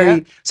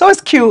very so it's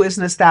cute, it's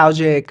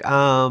nostalgic.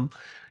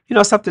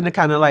 Something to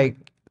kind of like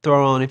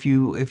throw on if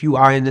you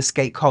are in the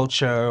skate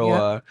culture,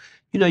 or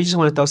you just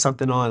want to throw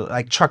something on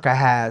like trucker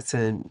hats,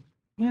 and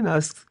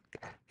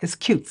it's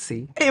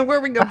cutesy. And where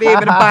are we gonna be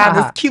able to buy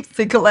this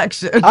cutesy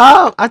collection?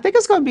 I think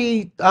it's gonna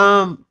be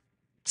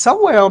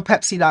somewhere on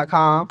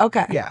Pepsi.com.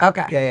 Okay. Yeah.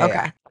 Okay. Yeah.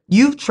 Okay.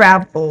 You've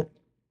traveled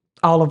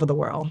all over the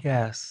world.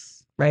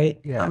 Yes. Right?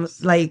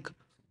 Yes. Like,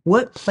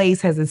 what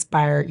place has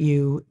inspired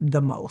you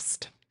the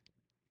most?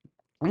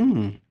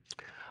 Inspired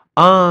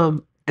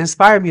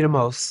me the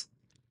most.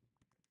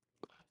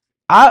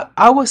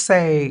 I would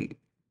say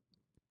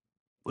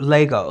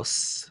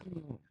Lagos.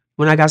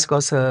 When I got to go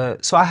to,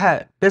 so I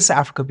had been to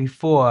Africa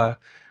before.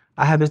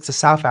 I had been to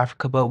South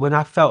Africa, but when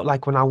I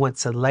went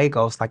to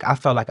Lagos, like I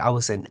felt like I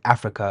was in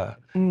Africa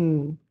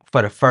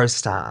for the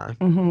first time.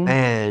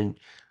 And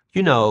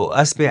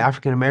us being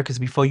African Americans,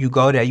 before you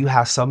go there, you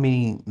have so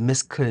many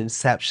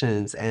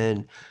misconceptions,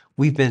 and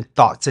we've been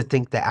taught to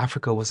think that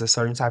Africa was a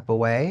certain type of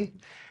way.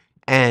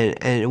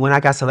 And when I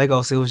got to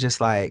Lagos, it was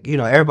just like,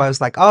 everybody was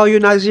like, "Oh,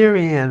 you're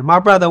Nigerian, my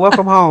brother,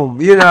 welcome home,"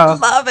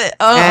 Love it.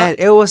 And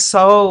it was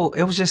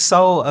just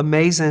so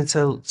amazing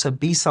to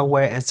be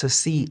somewhere and to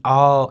see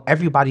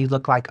everybody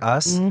look like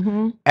us.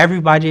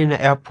 Everybody in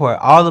the airport,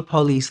 all the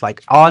police,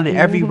 like all in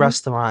every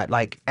restaurant,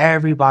 like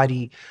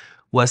everybody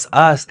was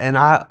us. And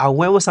I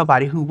went with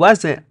somebody who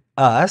wasn't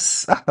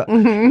us.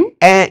 And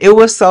it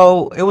was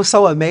so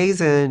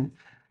amazing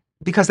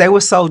because they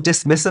were so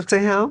dismissive to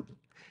him.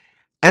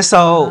 And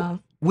so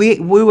we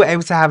were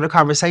able to have a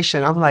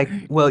conversation. I'm like,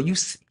 well,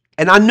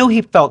 and I knew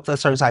he felt a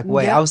certain type of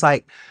way. I was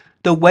like,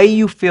 the way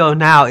you feel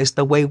now is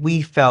the way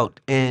we felt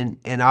in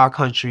our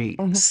country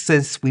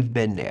since we've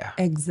been there.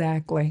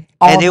 Exactly.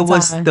 And it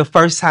was the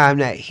first time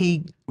that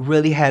he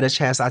really had a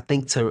chance, I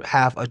think, to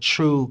have a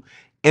true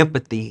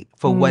empathy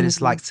for what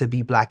it's like to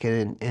be Black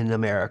in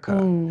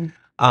America.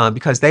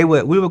 Because we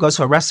would go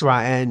to a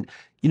restaurant, and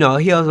he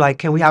was like,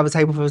 "Can we have a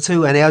table for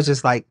two?" And they was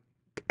just like,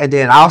 and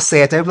then I'll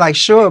say it. They were like,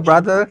 "Sure,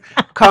 brother,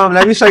 come,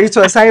 let me show you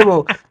to a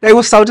table." They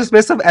were so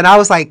dismissive, and I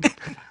was like,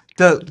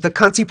 the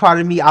country part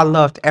of me, I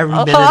loved every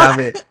minute of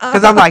it,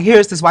 because I'm like,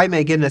 here's this white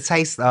man getting a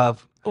taste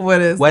of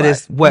what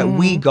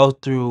we go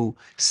through.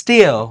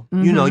 Still,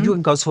 you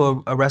can go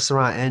to a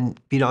restaurant and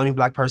be the only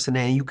Black person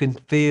there, and you can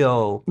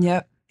feel,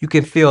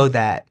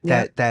 that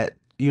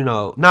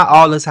not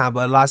all the time,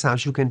 but a lot of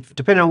times you can,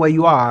 depending on where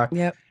you are,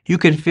 you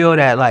can feel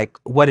that, like,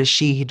 what is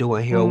she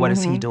doing here, or what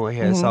is he doing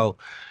here? So.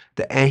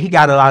 And he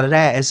got a lot of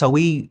that. And so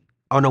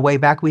on the way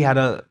back, we had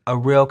a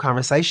real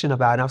conversation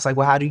about it. And I was like,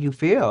 well, how do you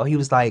feel? He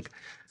was like,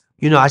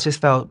 I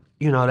just felt,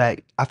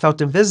 that I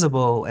felt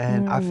invisible,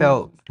 and I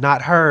felt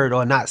not heard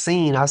or not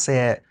seen. I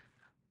said,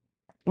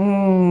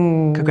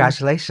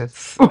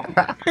 congratulations.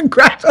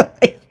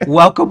 Congratulations.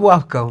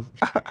 Welcome.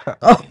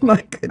 Oh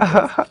my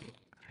goodness.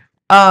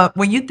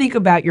 When you think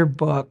about your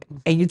book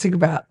and you think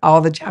about all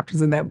the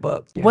chapters in that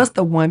book, what's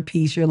the one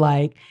piece you're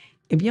like,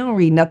 if you don't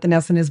read nothing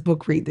else in this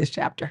book, read this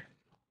chapter?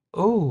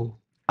 Oh,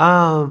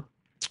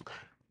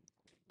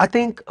 I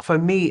think for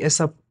me,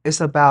 it's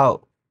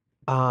about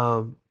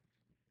um,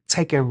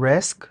 taking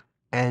risk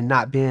and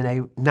not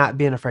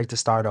being afraid to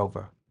start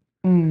over.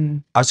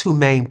 Mm. Are two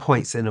main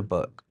points in the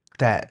book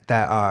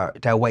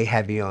that weigh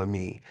heavy on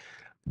me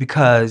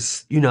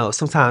because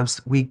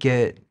sometimes we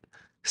get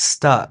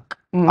stuck,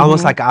 almost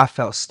Mm-hmm. like I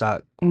felt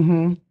stuck.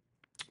 Mm-hmm.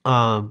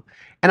 Um,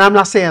 and I'm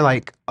not saying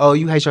like, oh,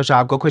 you hate your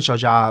job, go quit your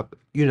job,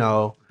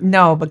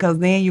 No, because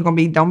then you're gonna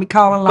be don't be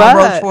calling Law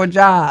Roach but for a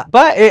job.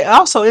 but it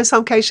also in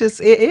some cases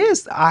it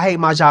is I hate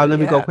my job, let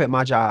me go Yeah. quit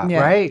my job,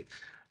 Yeah. right?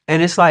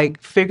 And it's like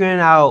figuring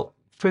out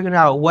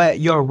what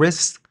your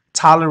risk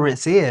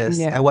tolerance is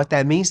Yeah. and what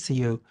that means to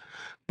you.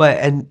 But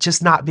and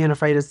just not being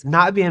afraid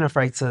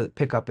to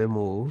pick up and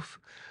move,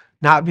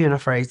 not being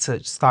afraid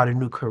to start a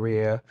new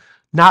career,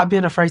 not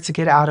being afraid to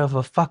get out of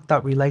a fucked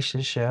up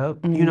relationship.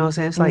 You know what I'm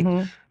saying? It's like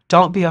Mm-hmm.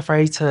 don't be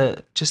afraid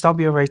to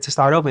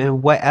start over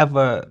in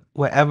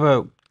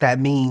whatever that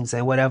means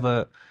and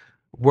whatever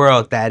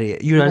world that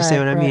is. You understand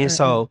Right, what I right, mean? right.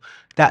 So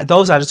that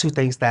those are the two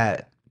things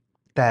that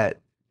that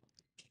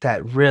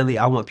really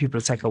I want people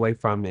to take away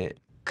from it.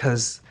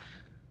 Cause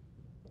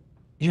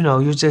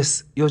you'll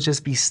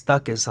just be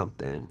stuck in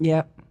something.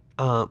 Yep.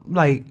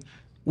 Like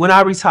when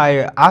I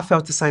retired, I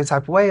felt the same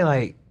type of way.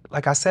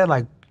 Like I said,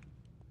 like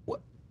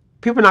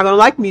people are not gonna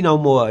like me no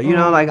more.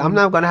 Like I'm Mm.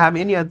 not gonna have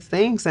any other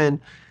things. And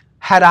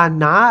had I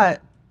not,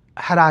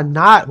 had I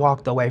not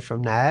walked away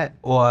from that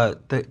or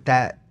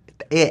that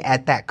it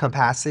at that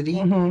capacity,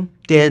 Mm-hmm.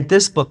 then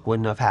this book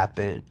wouldn't have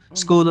happened.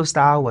 School of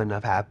Style wouldn't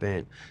have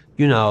happened.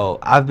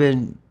 I've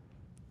been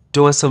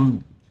doing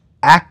some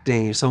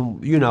acting, some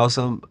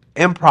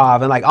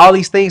improv, and like all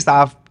these things that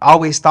I've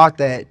always thought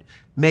that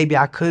maybe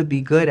I could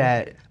be good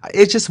at.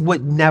 It just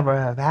would never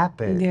have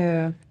happened.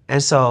 Yeah.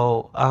 And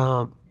so,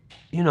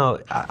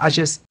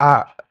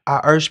 I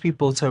urge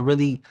people to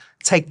really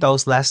take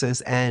those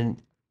lessons and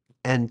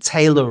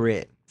tailor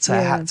it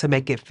Yeah. to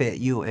make it fit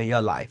you and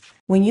your life.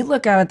 When you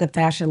look out at the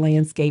fashion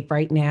landscape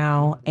right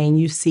now and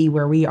you see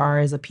where we are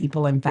as a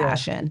people in Yeah.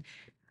 fashion,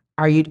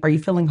 are you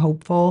feeling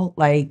hopeful?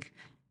 Like,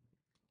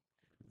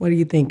 what are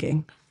you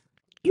thinking?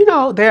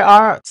 There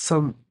are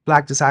some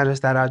black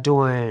designers that are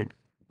doing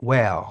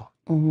well,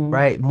 Mm-hmm.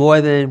 right? More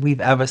than we've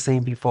ever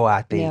seen before, I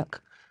Yep. think.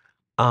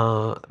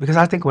 Because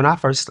I think when I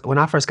first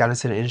got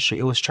into the industry,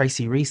 it was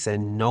Tracy Reese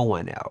and no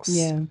one else.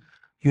 Yeah.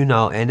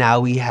 And now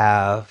we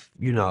have,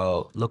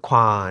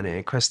 Laquan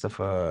and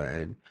Christopher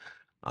and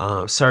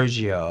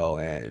Sergio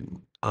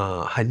and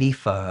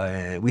Hanifa,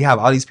 and we have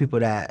all these people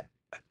that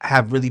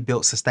have really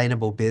built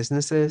sustainable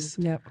businesses.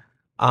 Yep.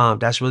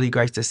 That's really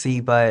great to see,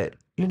 but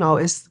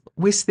it's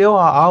we still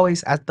are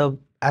always at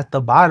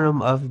the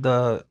bottom of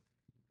the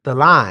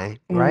line,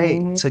 right?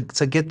 Mm-hmm.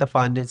 To get the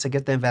funding, to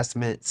get the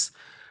investments.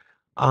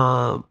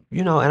 And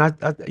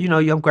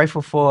I'm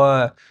grateful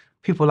for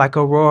people like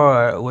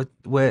Aurora with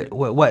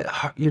what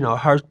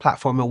her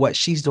platform and what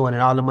she's doing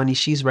and all the money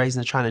she's raising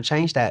and trying to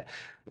change that.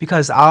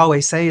 Because I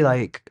always say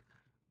like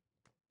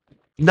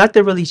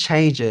nothing really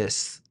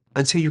changes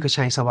until you can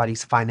change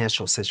somebody's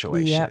financial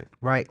situation, Yep.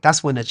 right?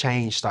 That's when the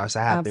change starts to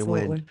happen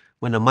Absolutely.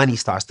 when the money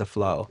starts to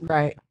flow.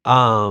 Right.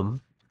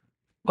 Um,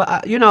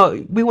 but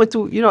we went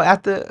through,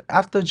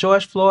 after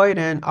George Floyd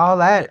and all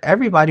that,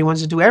 everybody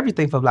wanted to do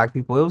everything for Black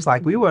people. It was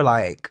like we were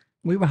like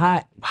We were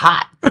hot.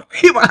 hot.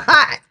 We were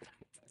hot.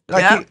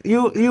 Like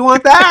Yep. you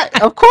want that?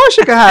 Of course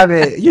you can have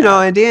it.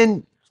 Yeah. And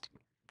then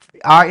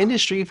our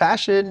industry,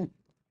 fashion,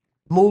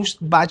 moves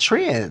by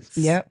trends,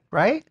 Yep.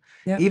 right?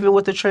 Yep. Even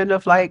with the trend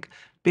of like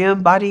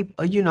being body,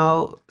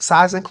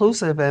 size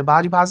inclusive and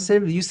body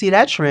positivity, you see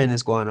that trend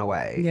is going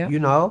away, Yep.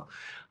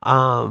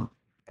 um,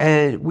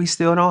 and we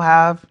still don't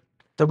have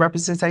the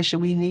representation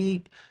we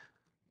need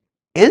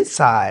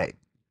inside,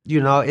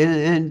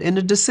 in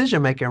the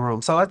decision making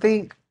room. So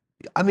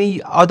I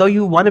mean, although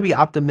you want to be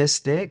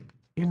optimistic,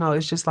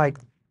 it's just like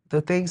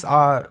the things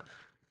are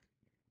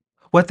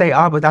what they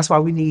are, but that's why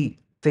we need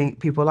think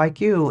people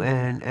like you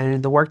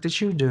and the work that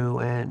you do,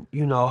 and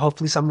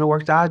hopefully some of the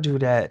work that I do,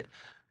 that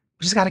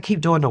we just got to keep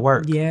doing the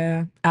work,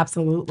 Yeah.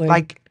 Absolutely.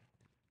 like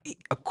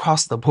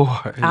across the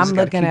board. We I'm just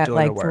got to looking keep at doing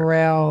the like work.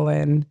 Pharrell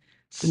and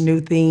the new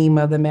theme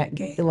of the Met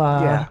Yeah,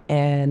 Gala,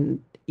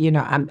 and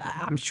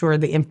I'm sure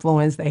the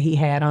influence that he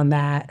had on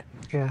that,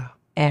 yeah,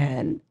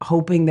 and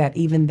hoping that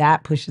even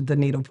that pushes the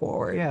needle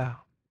forward yeah.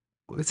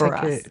 We for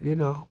take us.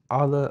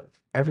 it,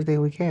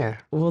 everything we can.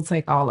 We'll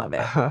take all of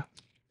it.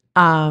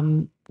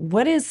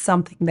 What is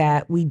something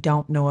that we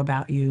don't know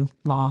about you,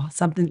 Law?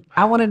 Something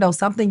I want to know.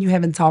 Something you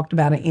haven't talked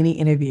about in any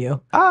interview.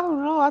 I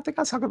don't know. I think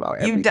I talk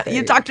about You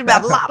everything. talked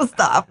about a lot of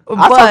stuff, I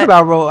talked but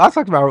about role. I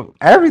talked about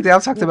everything. I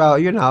talked about,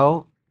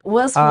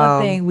 what's one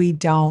um, thing we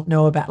don't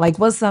know about? Like,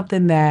 what's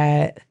something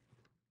that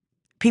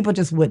people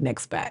just wouldn't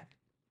expect?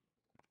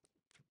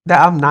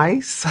 that I'm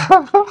nice. You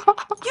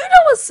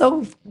know what's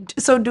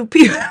so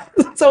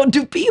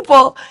do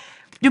people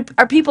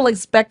are people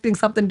expecting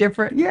something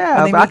different when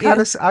Yeah, they but I meet kind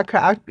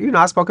you? of,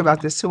 I spoke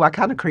about this too. I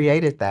kind of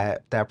created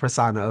that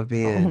persona of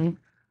being Mhm.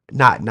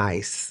 not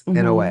nice in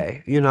a Mhm.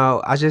 way.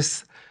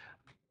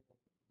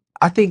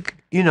 I think,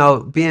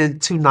 being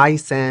too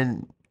nice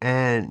and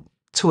and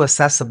too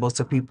accessible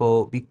to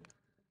people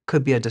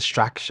could be a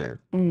distraction,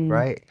 Mm.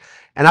 right?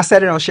 And I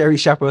said it on Sherry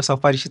Shepherd. It was so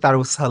funny. She thought it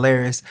was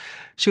hilarious.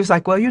 She was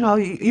like, well,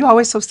 you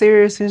always so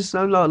serious.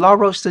 And Law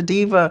Roach the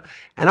diva.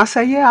 And I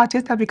said, yeah, I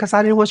did that because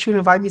I didn't want you to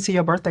invite me to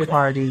your birthday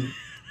party.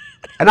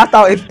 And I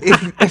thought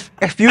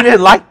if you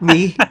didn't like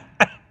me,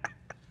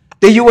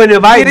 then you wouldn't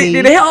invite me.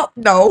 Did it help?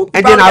 No.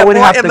 And then I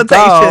wouldn't have to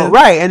go.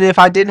 Right. And if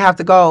I didn't have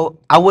to go,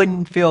 I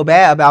wouldn't feel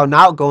bad about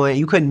not going.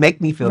 You couldn't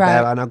make me feel bad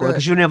about not going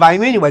because you didn't invite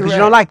me anyway because you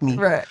don't like me.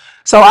 Right.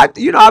 So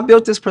I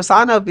built this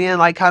persona of being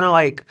like kind of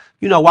like,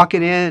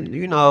 walking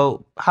in,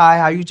 hi,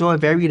 how you doing?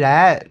 Very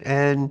that.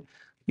 And,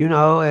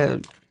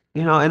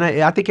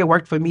 I think it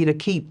worked for me to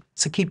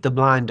keep the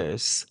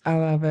blinders. I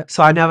love it.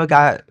 So I never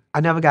got,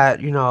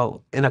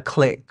 in a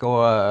clique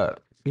or,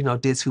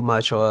 did too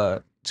much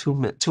or too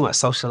much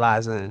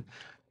socializing.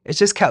 It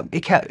just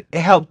it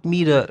helped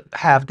me to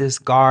have this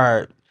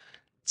guard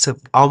to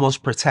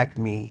almost protect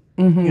me,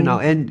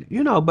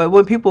 but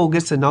when people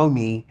get to know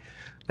me,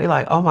 they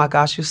like, oh my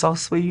gosh, you're so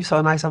sweet, you're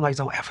so nice. I'm like,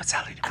 don't ever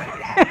tell anybody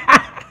that.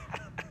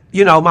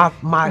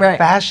 My Right.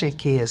 fashion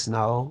kids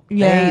know.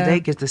 Yeah. They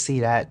get to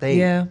see that.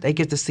 They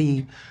get to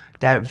see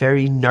that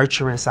very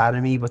nurturing side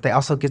of me, but they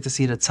also get to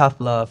see the tough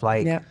love.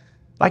 Like,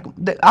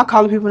 I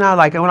call people now,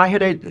 like, and when I hear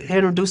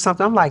them do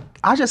something, I'm like,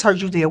 I just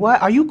heard you did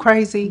what? Are you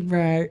crazy?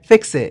 Right.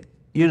 Fix it,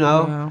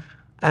 Wow.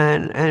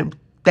 and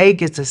they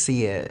get to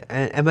see it.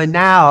 But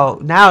now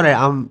that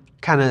I'm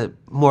kind of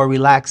more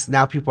relaxed,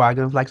 now people are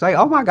gonna be like,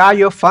 oh my God,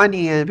 you're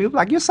funny, and people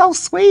are like, you're so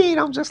sweet.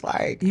 I'm just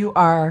like, You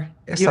are.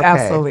 You okay.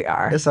 absolutely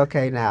are. It's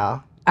okay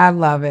now. I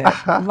love it.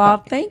 Law,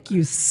 thank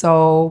you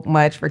so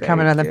much for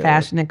coming on the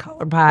Fashion and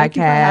Color Podcast. Thank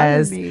you for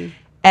having me.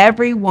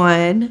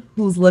 Everyone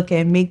who's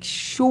looking, make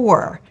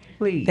sure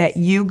Please. that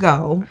you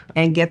go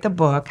and get the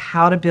book,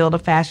 How to Build a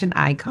Fashion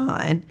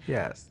Icon.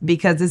 Yes.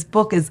 Because this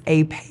book is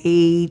a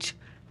page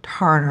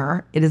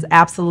turner. It is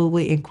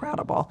absolutely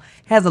incredible.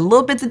 It has a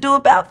little bit to do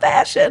about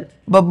fashion,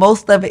 but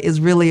most of it is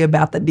really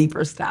about the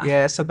deeper stuff.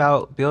 Yeah, it's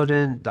about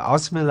building the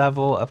ultimate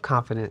level of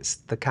confidence,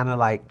 the kind of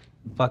like,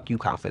 fuck you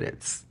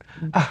confidence.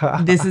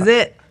 This is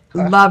it.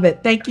 Love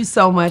it. Thank you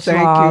so much,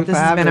 Law. This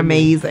has been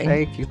amazing.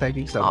 Thank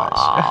you so much.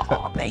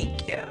 Oh,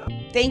 thank you.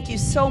 Thank you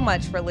so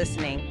much for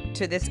listening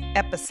to this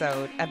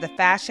episode of the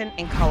Fashion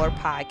and Color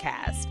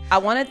Podcast. I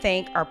want to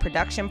thank our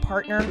production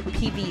partner,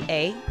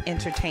 PVA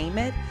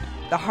Entertainment,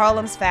 the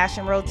Harlem's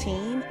Fashion Row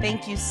team.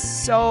 Thank you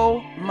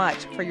so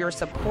much for your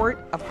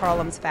support of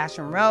Harlem's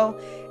Fashion Row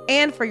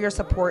and for your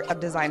support of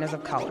Designers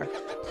of Color.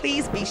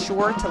 Please be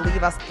sure to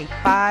leave us a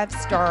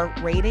 5-star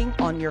rating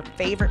on your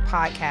favorite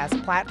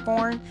podcast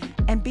platform,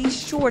 and be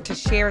sure to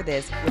share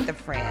this with a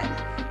friend.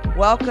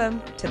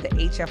 Welcome to the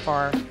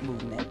HFR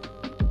movement.